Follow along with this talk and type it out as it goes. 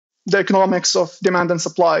the economics of demand and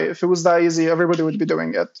supply. If it was that easy, everybody would be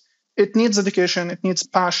doing it. It needs dedication, it needs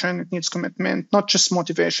passion, it needs commitment, not just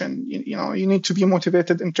motivation. You need to be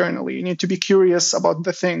motivated internally. You need to be curious about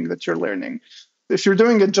the thing that you're learning. If you're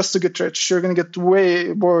doing it just to get rich, you're going to get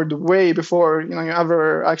way bored way before you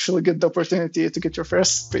ever actually get the opportunity to get your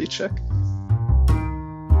first paycheck.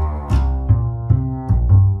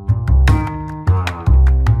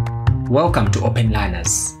 Welcome to Open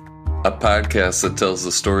Learners, a podcast that tells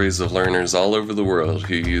the stories of learners all over the world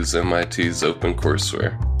who use MIT's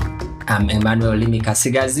OpenCourseWare. I'm Emmanuel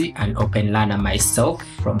Kasigazi, an open learner myself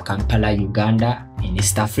from Kampala, Uganda, in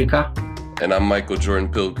East Africa. And I'm Michael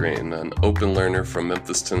Jordan Pilgrain, an open learner from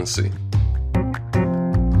Memphis, Tennessee.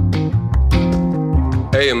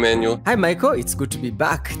 Hey, Emmanuel. Hi, Michael. It's good to be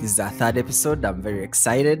back. This is our third episode. I'm very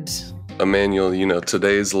excited. Emmanuel,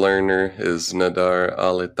 today's learner is Nader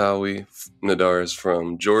AlEtaywi. Nader is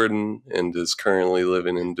from Jordan and is currently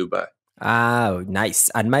living in Dubai. Oh,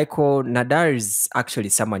 nice. And Michael, Nader is actually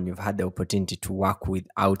someone you've had the opportunity to work with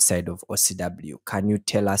outside of OCW. Can you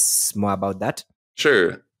tell us more about that?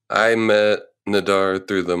 Sure. I met Nader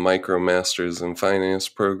through the MicroMasters in Finance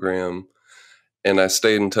program, and I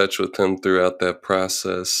stayed in touch with him throughout that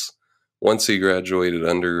process. Once he graduated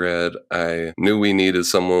undergrad, I knew we needed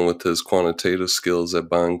someone with his quantitative skills at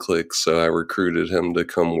BondClick, so I recruited him to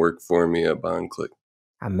come work for me at BondClick.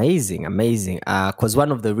 Amazing. Because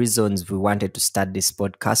one of the reasons we wanted to start this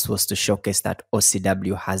podcast was to showcase that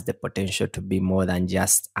OCW has the potential to be more than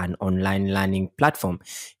just an online learning platform.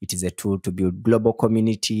 It is a tool to build global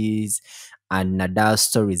communities, and Nader's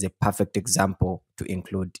story is a perfect example to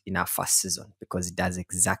include in our first season because it does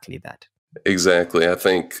exactly that. Exactly. I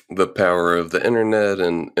think the power of the internet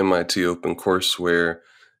and MIT OpenCourseWare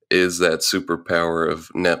is that superpower of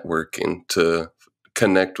networking to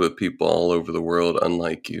connect with people all over the world,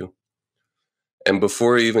 unlike you. And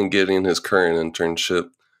before even getting his current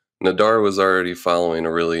internship, Nader was already following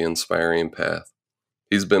a really inspiring path.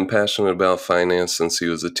 He's been passionate about finance since he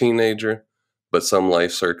was a teenager, but some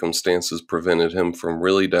life circumstances prevented him from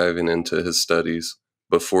really diving into his studies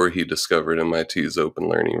before he discovered MIT's open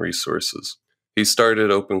learning resources. He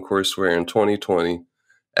started OpenCourseWare in 2020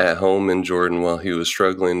 at home in Jordan while he was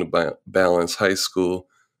struggling to balance high school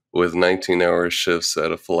with 19-hour shifts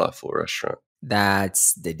at a falafel restaurant.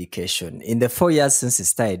 That's dedication. In the 4 years since he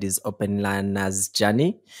started his open learners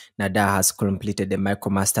journey, Nader has completed a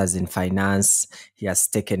MicroMasters in finance. He has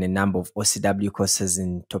taken a number of OCW courses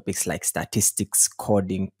in topics like statistics,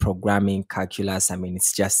 coding, programming, calculus.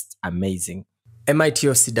 It's just amazing. MIT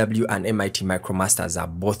OCW and MIT MicroMasters are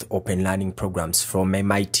both open learning programs from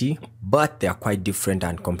MIT, but they are quite different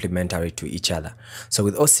and complementary to each other. So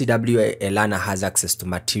with OCW, a learner has access to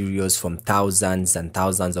materials from thousands and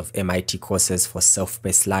thousands of MIT courses for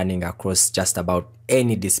self-paced learning across just about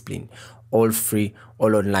any discipline. All free,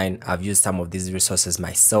 all online. I've used some of these resources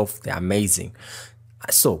myself. They're amazing.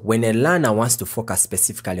 So when a learner wants to focus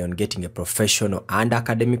specifically on getting a professional and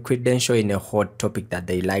academic credential in a hot topic that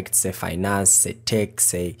they like, say finance, say tech,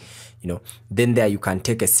 then there you can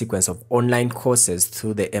take a sequence of online courses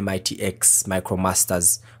through the MITx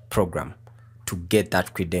MicroMasters program to get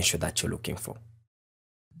that credential that you're looking for.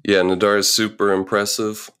 Yeah, Nader is super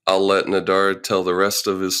impressive. I'll let Nader tell the rest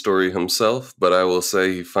of his story himself, but I will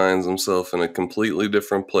say he finds himself in a completely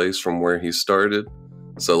different place from where he started.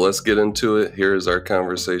 So let's get into it. Here is our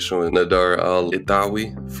conversation with Nader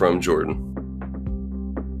AlEtaywi from Jordan.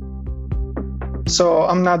 So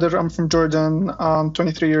I'm Nader, I'm from Jordan, I'm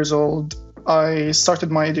 23 years old. I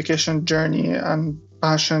started my education journey and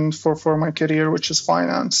passion for my career, which is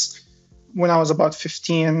finance. When I was about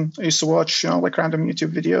 15, I used to watch, random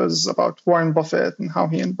YouTube videos about Warren Buffett and how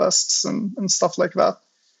he invests and stuff like that.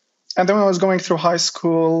 And then when I was going through high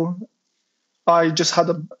school, I just had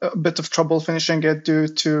a bit of trouble finishing it due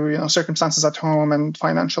to circumstances at home and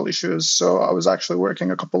financial issues. So I was actually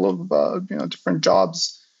working a couple of different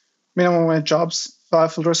jobs, minimum wage jobs,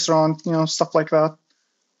 falafel restaurant, stuff like that.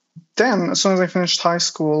 Then as soon as I finished high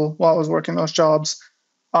school, while I was working those jobs,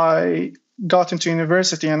 I got into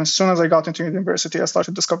university. And as soon as I got into university, I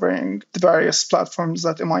started discovering the various platforms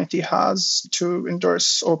that MIT has to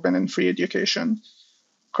endorse open and free education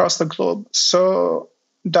across the globe. So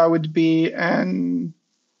that would be in,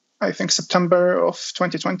 I think, September of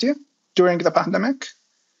 2020, during the pandemic.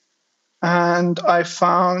 And I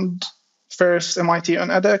found first MIT on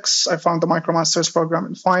edX, I found the MicroMasters program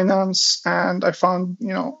in finance, and I found,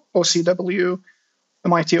 OCW,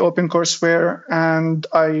 MIT OpenCourseWare, and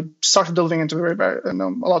I started delving into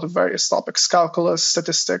a lot of various topics, calculus,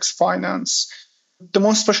 statistics, finance. The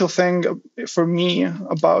most special thing for me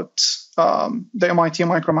about the MIT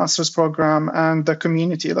MicroMasters program and the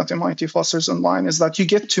community that MIT fosters online is that you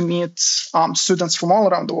get to meet students from all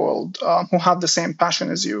around the world who have the same passion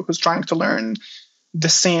as you, who's trying to learn the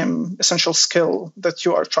same essential skill that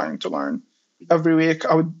you are trying to learn. Every week,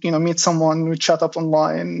 I would meet someone, we'd chat up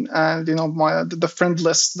online, and the friend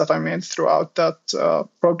list that I made throughout that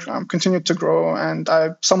program continued to grow. And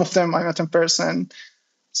some of them I met in person,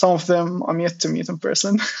 some of them I'm yet to meet in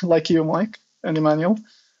person, like you, Mike and Emmanuel.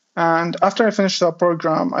 And after I finished that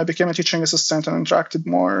program, I became a teaching assistant and interacted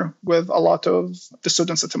more with a lot of the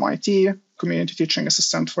students at MIT, community teaching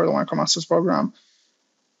assistant for the MicroMasters program.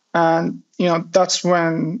 And that's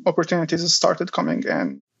when opportunities started coming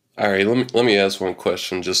in. All right, let me ask one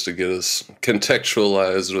question just to get us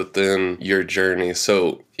contextualized within your journey.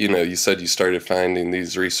 So, you said you started finding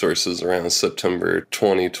these resources around September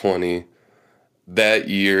 2020. That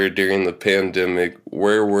year during the pandemic,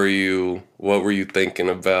 where were you? What were you thinking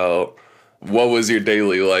about? What was your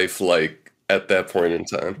daily life like at that point in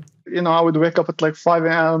time? I would wake up at like 5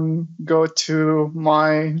 a.m., go to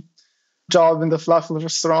my job in the falafel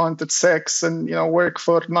restaurant at 6 and, work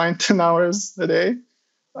for 9-10 hours a day.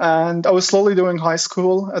 And I was slowly doing high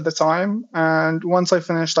school at the time. And once I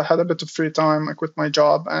finished, I had a bit of free time. I quit my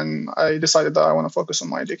job and I decided that I want to focus on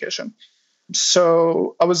my education.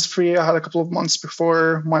 So I was free. I had a couple of months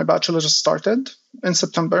before my bachelor's started in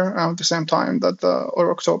September, around the same time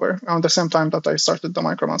or October, around the same time that I started the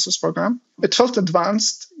MicroMasters program. It felt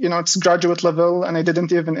advanced, it's graduate level, and I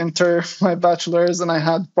didn't even enter my bachelor's, and I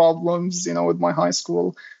had problems, with my high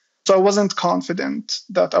school. So I wasn't confident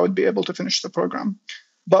that I would be able to finish the program.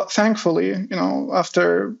 But thankfully,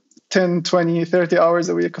 after 10, 20, 30 hours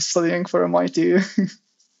a week of studying for MIT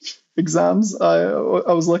exams, I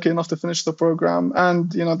was lucky enough to finish the program.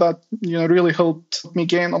 And, that, really helped me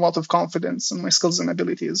gain a lot of confidence in my skills and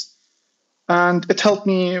abilities. And it helped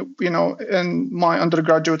me, in my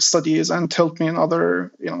undergraduate studies and helped me in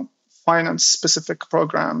other, finance-specific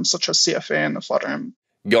programs such as CFA and FRM.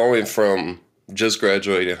 Going from just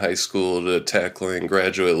graduating high school to tackling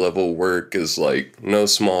graduate level work is like no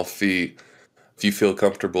small feat. If you feel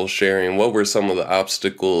comfortable sharing, what were some of the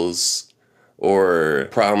obstacles or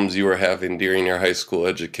problems you were having during your high school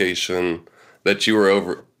education that you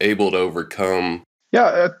were able to overcome?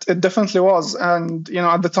 Yeah, it definitely was. And,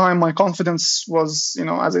 at the time, my confidence was,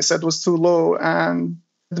 as I said, was too low. And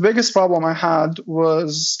the biggest problem I had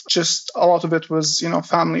was just a lot of it was,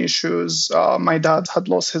 family issues. My dad had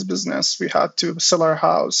lost his business. We had to sell our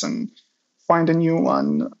house and find a new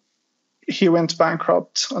one. He went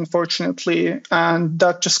bankrupt, unfortunately, and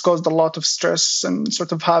that just caused a lot of stress and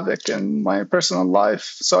sort of havoc in my personal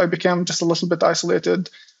life. So I became just a little bit isolated,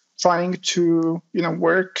 trying to,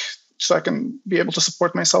 work so I can be able to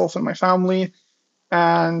support myself and my family.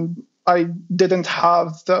 And I didn't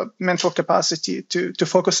have the mental capacity to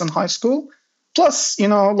focus in high school. Plus,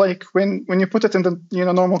 like when you put it in the,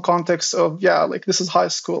 normal context of, this is high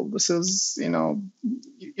school, this is,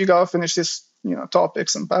 you got to finish these,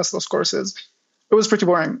 topics and pass those courses. It was pretty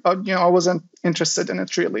boring. I wasn't interested in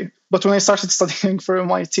it really. But when I started studying for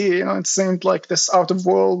MIT, it seemed like this out of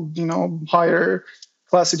world, higher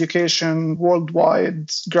class education,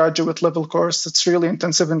 worldwide graduate level course. It's really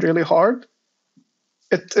intensive and really hard.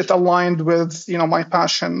 It aligned with, my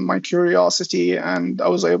passion, my curiosity, and I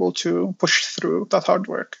was able to push through that hard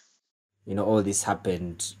work. All this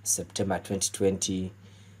happened September 2020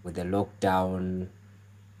 with the lockdown.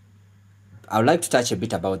 I would like to touch a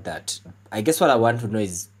bit about that. I guess what I want to know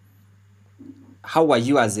is, how were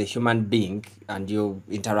you as a human being and your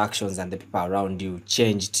interactions and the people around you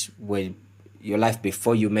changed when your life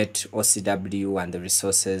before you met OCW and the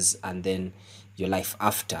resources, and then your life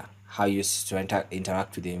after? How you used to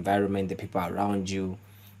interact with the environment, the people around you,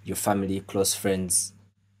 your family, close friends?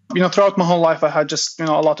 Throughout my whole life, I had just, a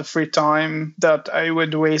lot of free time that I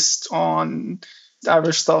would waste on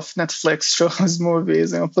average stuff, Netflix shows,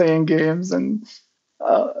 movies, playing games and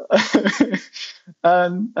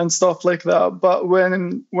and stuff like that. But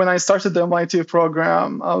when I started the MIT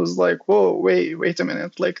program, I was like, whoa, wait a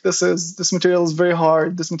minute. Like this material is very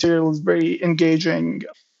hard. This material is very engaging.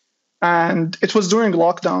 And it was during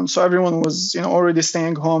lockdown, so everyone was, already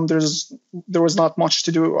staying home. There was not much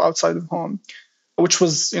to do outside of home, which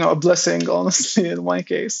was, a blessing, honestly, in my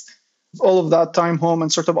case. All of that time home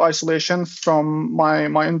and sort of isolation from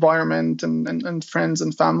my environment and friends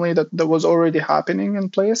and family that was already happening in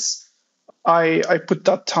place. I put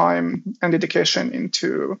that time and dedication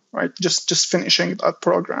into just finishing that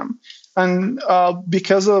program. And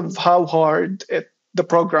because of how hard it the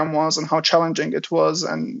program was and how challenging it was,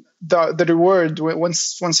 and the reward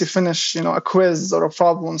once you finish a quiz or a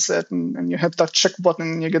problem set and you hit that check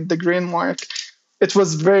button and you get the green mark. It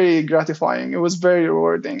was very gratifying. It was very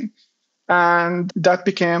rewarding, and that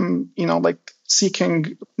became like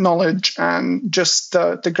seeking knowledge and just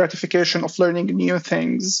the gratification of learning new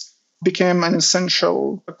things became an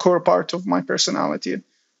essential core part of my personality,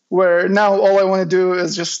 where now all I want to do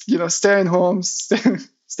is just stay home,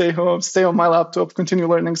 stay on my laptop, continue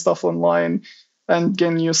learning stuff online, and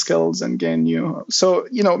gain new skills and gain new. So,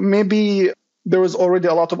 maybe there was already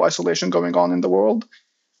a lot of isolation going on in the world.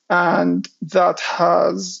 And that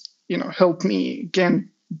has, helped me gain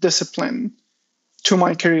discipline to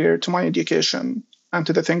my career, to my education, and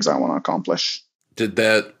to the things I want to accomplish. Did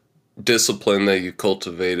that discipline that you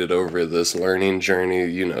cultivated over this learning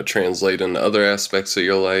journey, translate into other aspects of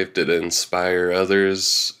your life? Did it inspire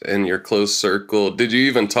others in your close circle? Did you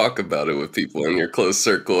even talk about it with people in your close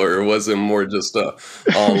circle, or was it more just a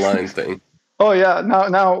online thing? Oh yeah,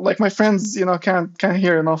 now like my friends, can't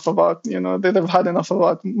hear enough about, they've had enough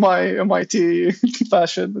about my MIT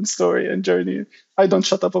passion and story and journey. I don't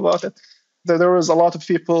shut up about it. There was a lot of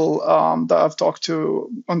people that I've talked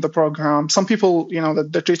to on the program. Some people,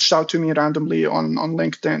 that reached out to me randomly on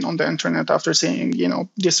LinkedIn, on the internet, after seeing,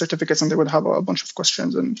 these certificates, and they would have a bunch of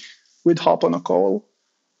questions, and we'd hop on a call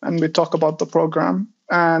and we'd talk about the program.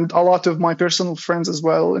 And a lot of my personal friends as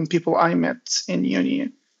well, and people I met in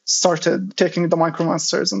uni, started taking the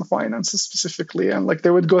MicroMasters in finance specifically. And like they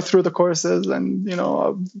would go through the courses and,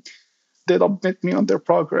 they'd update me on their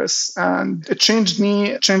progress. And it changed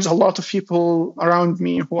me, changed a lot of people around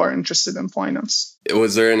me who are interested in finance.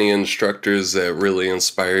 Was there any instructors that really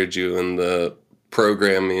inspired you in the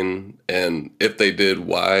programming? And if they did,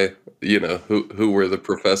 why? Who were the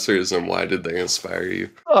professors and why did they inspire you?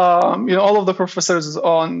 All of the professors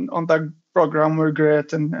on that program were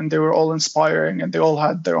great, and they were all inspiring, and they all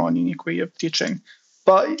had their own unique way of teaching.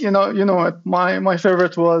 But what? My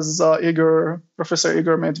favorite was Professor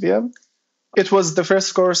Igor Medvedev. It was the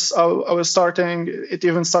first course I was starting. It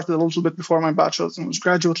even started a little bit before my bachelor's, and it was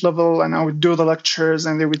graduate level, and I would do the lectures,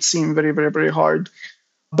 and they would seem very, very, very hard.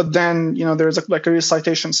 But then, there's a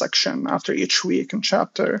recitation section after each week and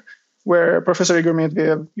chapter, where Professor Igor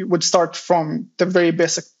Medvedev would start from the very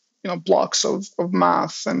basic, blocks of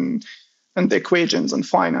math and the equations and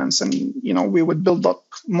finance, and we would build up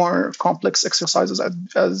more complex exercises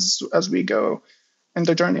as we go in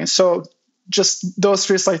the journey. So just those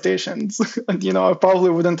recitations, and I probably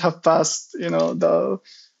wouldn't have passed the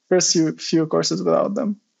first few courses without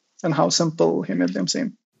them, and how simple he made them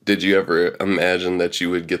seem. Did you ever imagine that you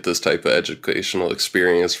would get this type of educational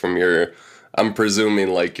experience from your, I'm presuming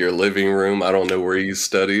like your living room? I don't know where you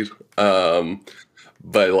studied,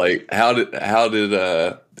 but like how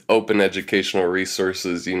did open educational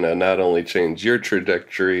resources, not only change your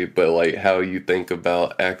trajectory, but like how you think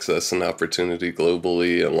about access and opportunity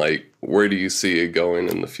globally, and like where do you see it going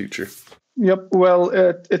in the future? Yep. Well,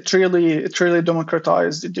 it really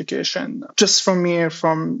democratized education. Just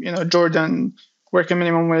from Jordan, working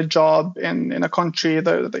minimum wage job in a country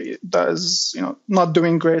that is not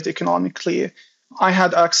doing great economically, I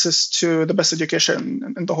had access to the best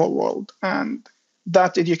education in the whole world, and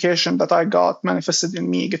that education that I got manifested in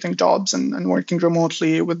me getting jobs and working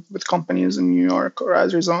remotely with companies in New York or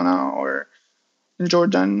Arizona or in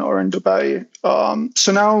Jordan or in Dubai.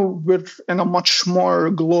 So now we're in a much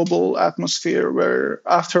more global atmosphere where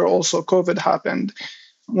after also COVID happened,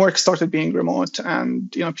 work started being remote,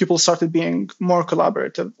 and people started being more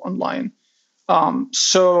collaborative online.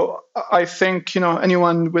 So I think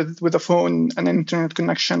anyone with a phone, an internet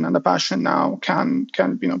connection, and a passion now can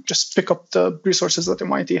just pick up the resources that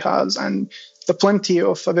MIT has, and the plenty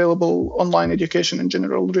of available online education in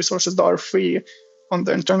general, resources that are free on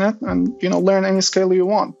the internet, and learn any skill you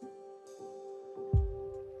want.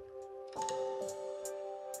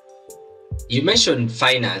 You mentioned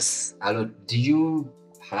finance a lot. Do you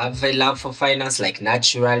have a love for finance, like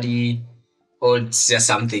naturally? Or it's just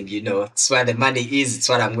something, it's where the money is, it's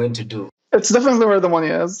what I'm going to do? It's definitely where the money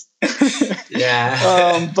is.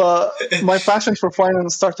 Yeah. But my passion for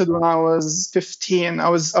finance started when I was 15. I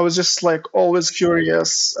was just like always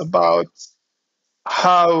curious about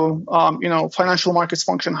how financial markets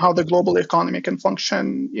function, how the global economy can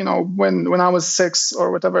function. When I was 6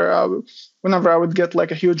 or whatever, whenever I would get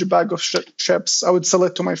like a huge bag of chips, I would sell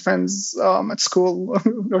it to my friends at school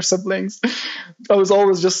or siblings. I was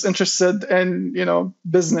always just interested in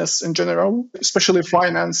business in general, especially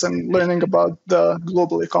finance and learning about the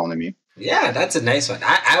global economy. Yeah, that's a nice one.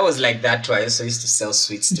 I was like that too. I also used to sell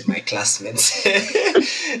sweets to my classmates.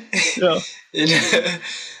 Yeah.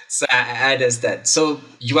 So I understand. So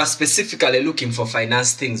you are specifically looking for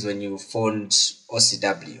finance things when you found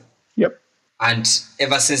OCW. Yep. And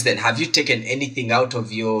ever since then, have you taken anything out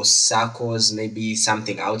of your circles, maybe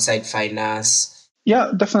something outside finance?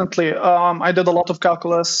 Yeah, definitely. I did a lot of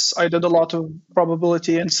calculus. I did a lot of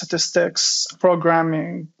probability and statistics,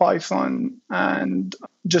 programming, Python, and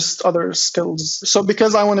just other skills. So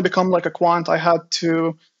because I want to become like a quant, I had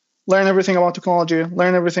to learn everything about technology,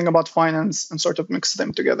 learn everything about finance, and sort of mix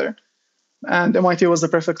them together. And MIT was the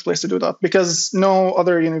perfect place to do that because no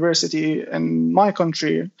other university in my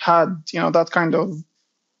country had, that kind of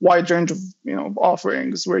wide range of,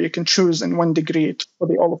 offerings where you can choose in one degree to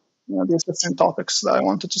study all of, these different topics that I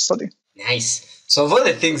wanted to study. Nice. So of all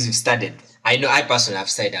the things you've studied, I know I personally have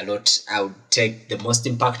studied a lot. I would take the most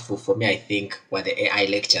impactful for me, I think, were the AI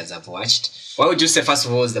lectures I've watched. What would you say, first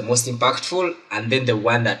of all, was the most impactful, and then the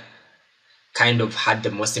one that kind of had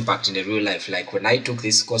the most impact in the real life? Like when I took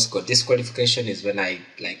this course, got this qualification, is when I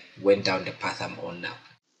went down the path I'm on now.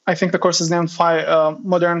 I think the course is named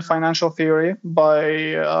Modern Financial Theory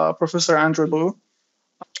by Professor Andrew Liu.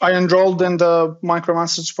 I enrolled in the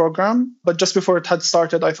MicroMasters program, but just before it had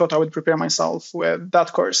started, I thought I would prepare myself with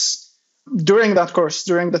that course. During that course,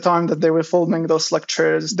 during the time that they were filming those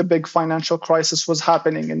lectures, the big financial crisis was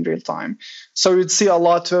happening in real time. So you'd see a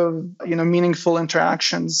lot of meaningful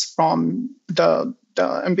interactions from the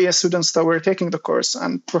MBA students that were taking the course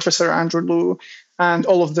and Professor Andrew Liu and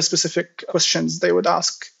all of the specific questions they would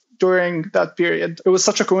ask during that period. It was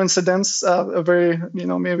such a coincidence, a very,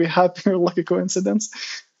 maybe happy or lucky coincidence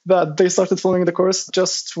that they started filming the course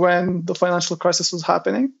just when the financial crisis was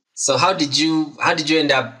happening. So how did you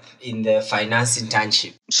end up in the finance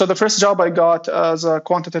internship? So the first job I got as a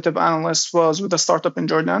quantitative analyst was with a startup in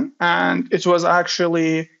Jordan. And it was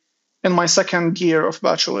actually in my second year of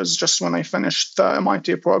bachelor's, just when I finished the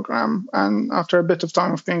MIT program. And after a bit of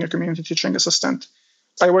time of being a community teaching assistant,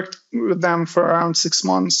 I worked with them for around 6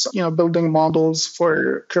 months, building models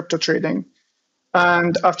for crypto trading.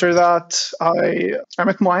 And after that, I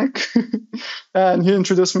met Mike, and he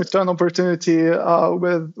introduced me to an opportunity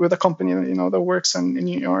with a company, that works in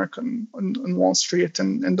New York and on Wall Street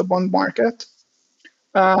and in the bond market.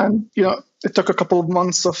 And it took a couple of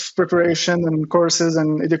months of preparation and courses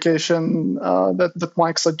and education that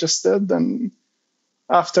Mike suggested. And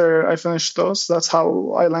after I finished those, that's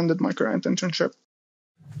how I landed my current internship.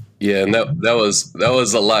 Yeah, and that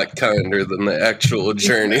was a lot kinder than the actual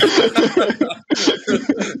journey.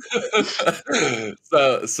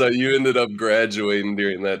 So you ended up graduating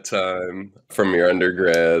during that time from your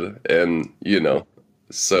undergrad, and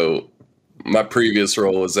so my previous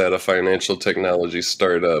role was at a financial technology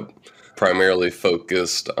startup, primarily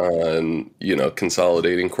focused on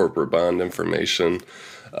consolidating corporate bond information.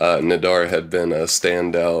 Nader had been a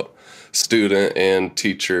standout student and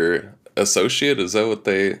teacher associate. Is that what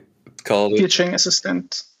they called it? Teaching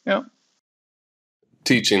assistant. Yeah.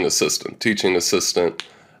 Teaching assistant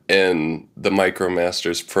in the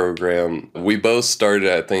MicroMasters program. We both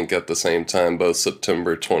started, I think, at the same time, both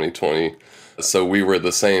September 2020. So we were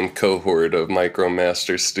the same cohort of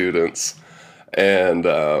MicroMasters students. And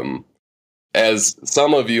as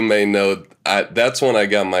some of you may know, that's when I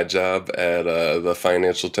got my job at the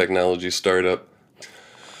financial technology startup.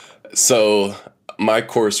 So my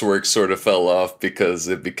coursework sort of fell off because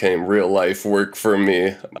it became real life work for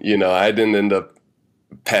me. I didn't end up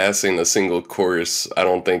passing a single course, I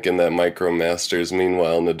don't think, in that MicroMasters.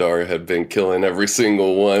 Meanwhile, Nader had been killing every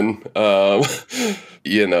single one.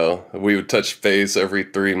 We would touch base every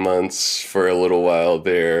 3 months for a little while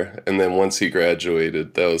there. And then once he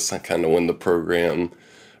graduated, that was kind of when the program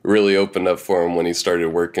really opened up for him, when he started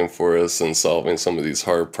working for us and solving some of these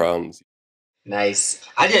hard problems. Nice.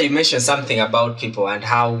 Earlier, you mentioned something about people and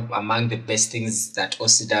how among the best things that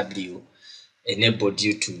OCW enabled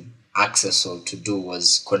you to access or to do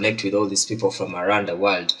was connect with all these people from around the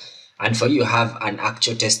world. And for you have an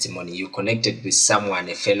actual testimony. You connected with someone,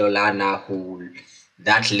 a fellow learner,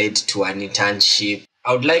 that led to an internship.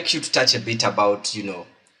 I would like you to touch a bit about, you've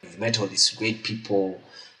met all these great people,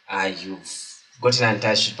 you've gotten an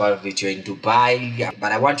internship out of it, you're in Dubai,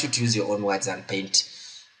 but I want you to use your own words and paint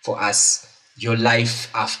for us your life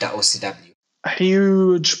after OCW. A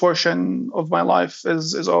huge portion of my life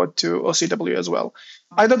is owed to OCW as well.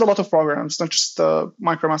 I did a lot of programs, not just the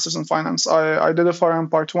MicroMasters in Finance. I did a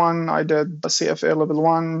FRM Part 1, I did the CFA Level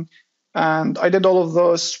 1, and I did all of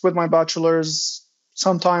those with my bachelor's,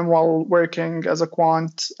 sometime while working as a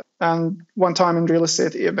quant, and one time in real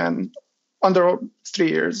estate even, under 3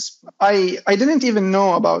 years. I didn't even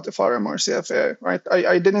know about FRM or CFA, right?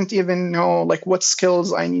 I didn't even know what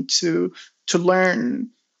skills I need to learn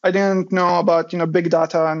I didn't know about big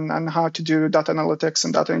data and how to do data analytics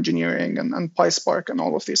and data engineering and PySpark and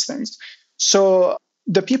all of these things. So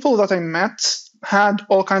the people that I met had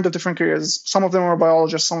all kinds of different careers. Some of them were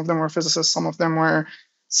biologists, some of them were physicists, some of them were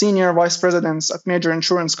senior vice presidents at major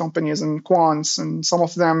insurance companies and quants, and some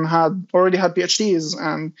of them had already had PhDs.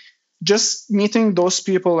 And just meeting those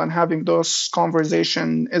people and having those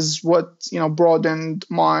conversations is what broadened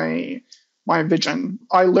my vision.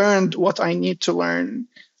 I learned what I need to learn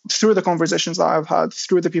through the conversations that I've had,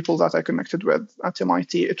 through the people that I connected with at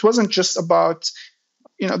MIT. It wasn't just about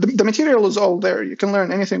the material is all there. You can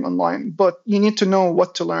learn anything online, but you need to know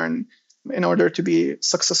what to learn in order to be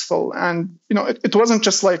successful. And it wasn't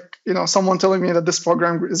just like someone telling me that this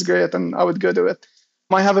program is great and I would go do it.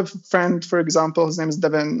 I have a friend, for example, his name is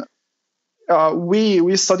Devin.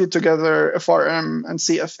 We studied together FRM and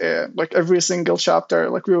CFA, like every single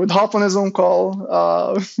chapter. Like we would hop on a Zoom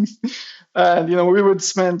call, and we would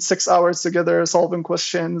spend 6 hours together solving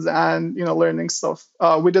questions and learning stuff.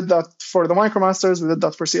 We did that for the MicroMasters, we did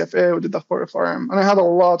that for CFA, we did that for FRM, and I had a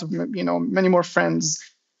lot of many more friends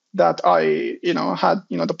that I had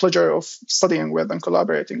the pleasure of studying with and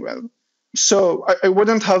collaborating with. So I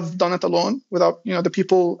wouldn't have done it alone without the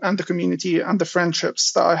people and the community and the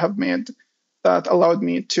friendships that I have made that allowed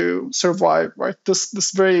me to survive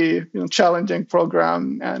this very challenging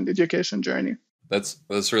program and education journey.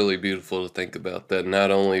 That's really beautiful to think about, that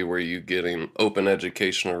not only were you getting open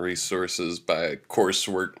educational resources by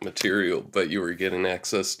coursework material, but you were getting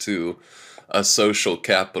access to a social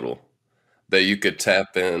capital that you could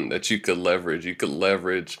tap in, that you could leverage. You could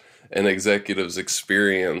leverage an executive's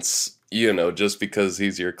experience, just because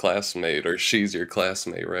he's your classmate or she's your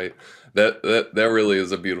classmate, right? That really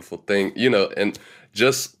is a beautiful thing, and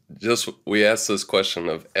just we asked this question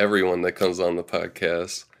of everyone that comes on the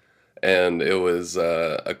podcast, and it was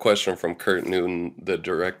a question from Kurt Newton, the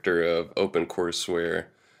director of OpenCourseWare.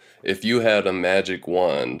 If you had a magic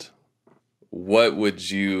wand, what would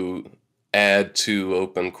you add to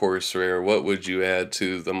OpenCourseWare? What would you add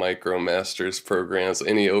to the MicroMasters programs,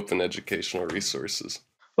 any open educational resources?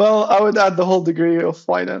 Well, I would add the whole degree of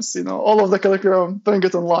finance, all of the curriculum, bring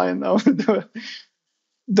it online. I would do it.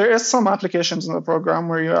 There is some applications in the program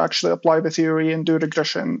where you actually apply the theory and do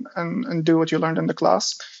regression and do what you learned in the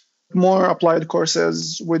class. More applied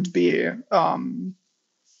courses would be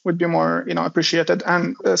more appreciated,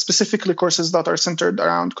 and specifically courses that are centered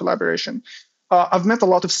around collaboration. I've met a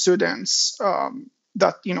lot of students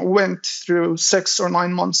that went through 6 or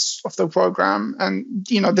 9 months of the program, and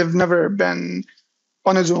they've never been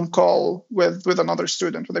on a Zoom call with another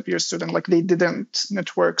student, with a peer student. Like they didn't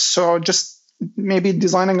network. So just maybe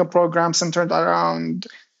designing a program centered around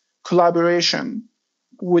collaboration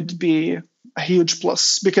would be a huge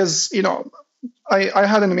plus, because I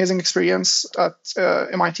had an amazing experience at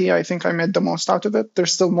MIT. I think I made the most out of it.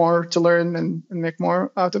 There's still more to learn and make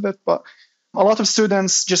more out of it, but a lot of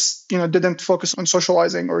students just didn't focus on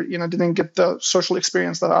socializing, or didn't get the social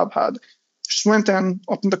experience that I've had. Just went in,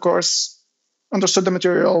 opened the course, understood the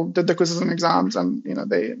material, did the quizzes and exams, and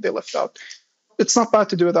they left out. It's not bad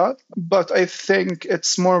to do that, but I think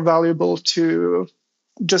it's more valuable to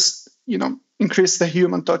just increase the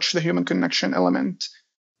human touch, the human connection element.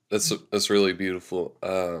 That's really beautiful.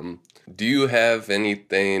 Do you have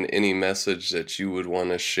any message that you would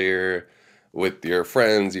want to share with your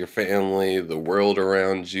friends, your family, the world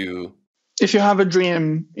around you? If you have a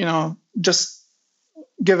dream, just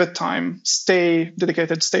give it time. Stay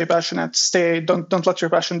dedicated. Stay passionate. Don't let your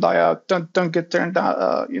passion die out. Don't get turned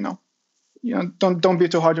down. Don't be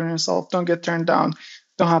too hard on yourself. Don't get turned down.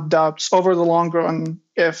 Don't have doubts. Over the long run,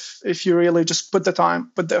 if you really just put the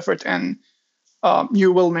time, put the effort in,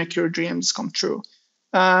 you will make your dreams come true.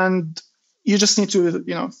 And you just need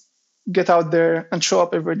to get out there and show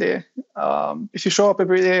up every day. If you show up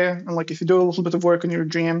every day and if you do a little bit of work on your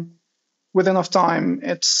dream, with enough time,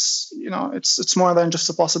 it's more than just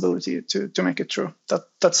a possibility to make it true.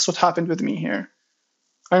 That's what happened with me here.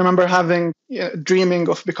 I remember dreaming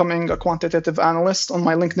of becoming a quantitative analyst on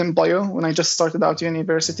my LinkedIn bio when I just started out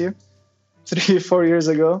university 3-4 years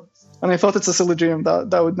ago, and I thought it's a silly dream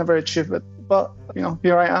that I would never achieve it. But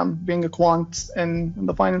here I am, being a quant in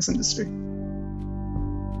the finance industry.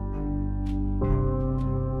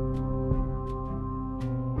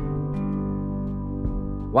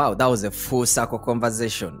 Wow, that was a full circle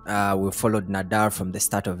conversation. We followed Nader from the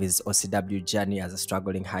start of his OCW journey as a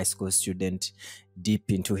struggling high school student deep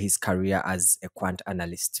into his career as a quant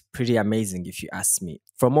analyst. Pretty amazing, if you ask me.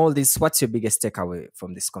 From all this, what's your biggest takeaway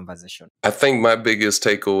from this conversation? I think my biggest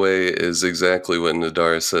takeaway is exactly what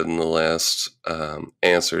Nader said in the last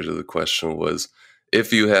answer to the question was,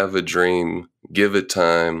 if you have a dream, give it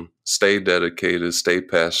time, stay dedicated, stay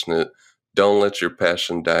passionate. Don't let your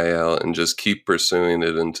passion die out and just keep pursuing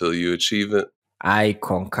it until you achieve it. I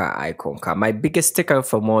concur. My biggest takeaway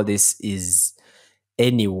from all this is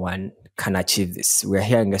anyone can achieve this. We're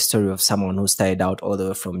hearing a story of someone who started out all the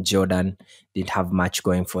way from Jordan, didn't have much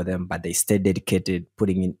going for them, but they stayed dedicated,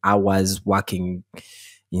 putting in hours, working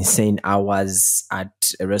insane hours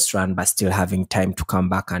at a restaurant, but still having time to come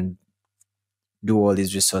back and do all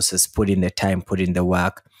these resources, put in the time, put in the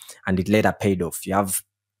work, and it later paid off. You have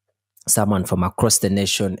someone from across the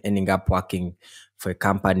nation ending up working for a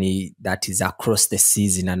company that is across the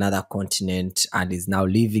seas in another continent and is now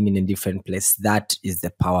living in a different place. That is the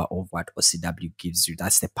power of what OCW gives you.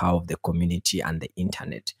 That's the power of the community and the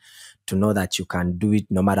internet. To know that you can do it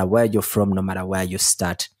no matter where you're from, no matter where you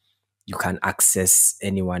start, you can access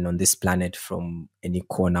anyone on this planet from any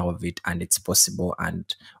corner of it, and it's possible.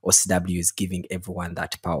 And OCW is giving everyone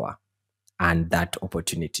that power and that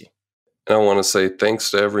opportunity. And I want to say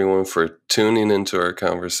thanks to everyone for tuning into our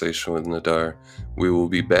conversation with Nader. We will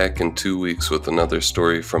be back in 2 weeks with another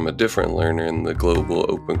story from a different learner in the global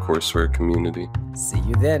OpenCourseWare community. See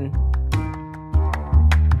you then.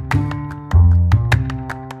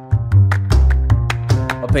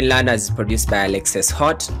 Open Learners is produced by Alexis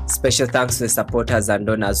Hot. Special thanks to the supporters and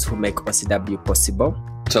donors who make OCW possible.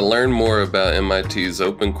 To learn more about MIT's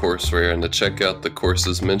OpenCourseWare and to check out the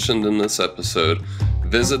courses mentioned in this episode,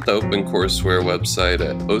 visit the OpenCourseWare website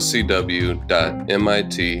at ocw.mit.edu.